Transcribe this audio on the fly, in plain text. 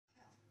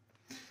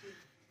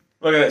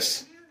Look at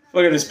this.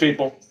 Look at this,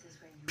 people.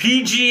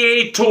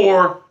 PGA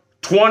Tour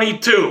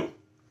 22.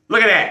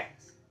 Look at that.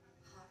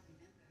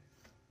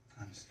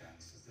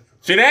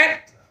 See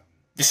that?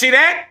 You see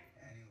that?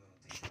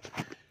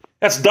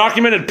 That's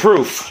documented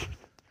proof.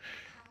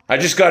 I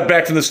just got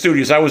back from the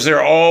studios. I was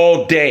there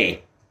all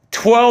day.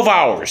 12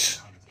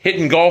 hours.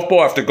 Hitting golf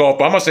ball after golf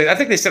ball. I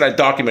think they said I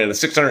documented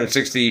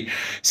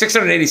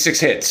 686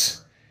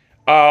 hits.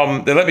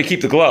 They let me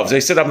keep the gloves.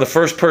 They said I'm the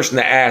first person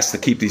to ask to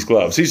keep these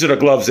gloves. These are the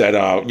gloves that,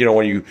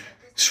 when you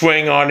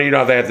swing on, they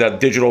have the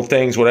digital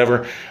things,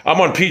 whatever. I'm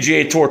on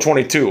PGA Tour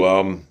 22.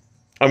 I'm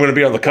going to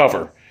be on the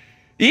cover.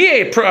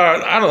 EA,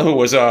 I don't know who it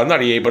was,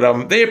 not EA,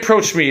 but they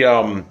approached me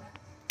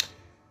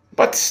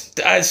about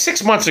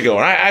 6 months ago,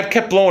 and I've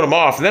kept blowing them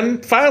off. And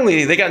then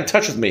finally, they got in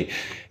touch with me,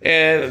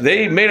 and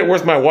they made it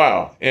worth my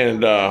while.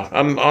 And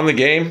I'm on the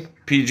game,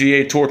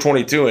 PGA Tour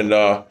 22,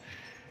 and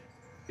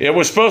it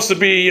was supposed to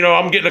be,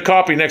 I'm getting a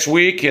copy next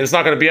week, and it's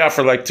not going to be out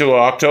for till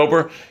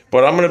October,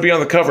 but I'm going to be on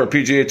the cover of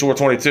PGA Tour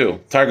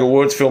 22. Tiger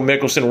Woods, Phil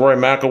Mickelson, Rory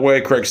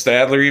McIlroy, Craig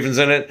Stadler even's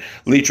in it.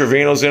 Lee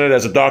Trevino's in it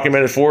as a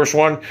documented force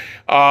one.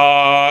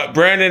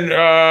 Brandon,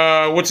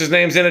 what's his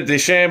name's in it?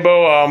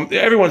 DeChambeau,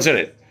 everyone's in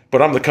it,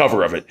 but I'm the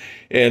cover of it.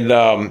 And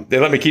they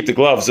let me keep the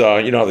gloves,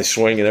 how they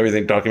swing and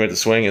everything, document the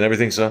swing and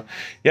everything. So,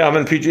 yeah, I'm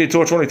in PGA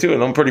Tour 22,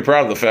 and I'm pretty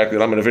proud of the fact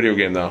that I'm in a video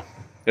game now.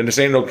 And this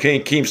ain't no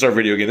Keemstar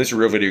video game. This is a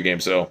real video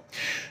game. So,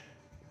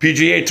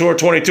 PGA Tour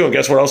 22. And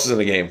guess what else is in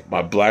the game?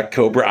 My Black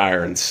Cobra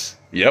irons.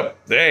 Yep.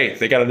 Hey,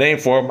 they got a name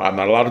for them. I'm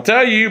not allowed to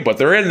tell you, but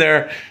they're in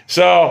there.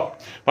 So,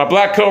 my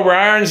Black Cobra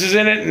irons is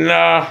in it. And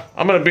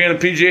I'm going to be in the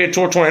PGA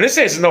Tour 20. This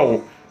isn't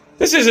no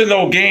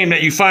game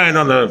that you find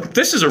on the...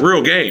 This is a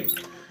real game.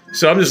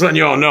 So, I'm just letting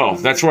you all know.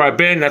 That's where I've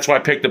been. That's why I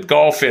picked up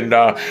golf. And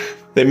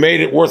they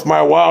made it worth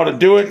my while to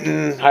do it,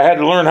 and I had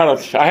to learn how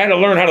to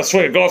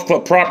swing a golf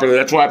club properly.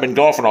 That's why I've been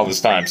golfing all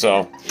this time.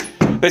 So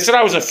they said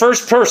I was the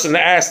first person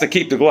to ask to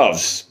keep the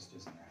gloves,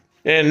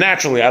 and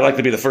naturally, I like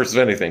to be the first of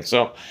anything.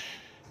 So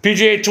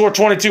PGA Tour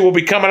 22 will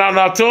be coming out in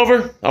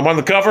October. I'm on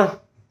the cover,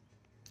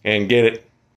 and get it.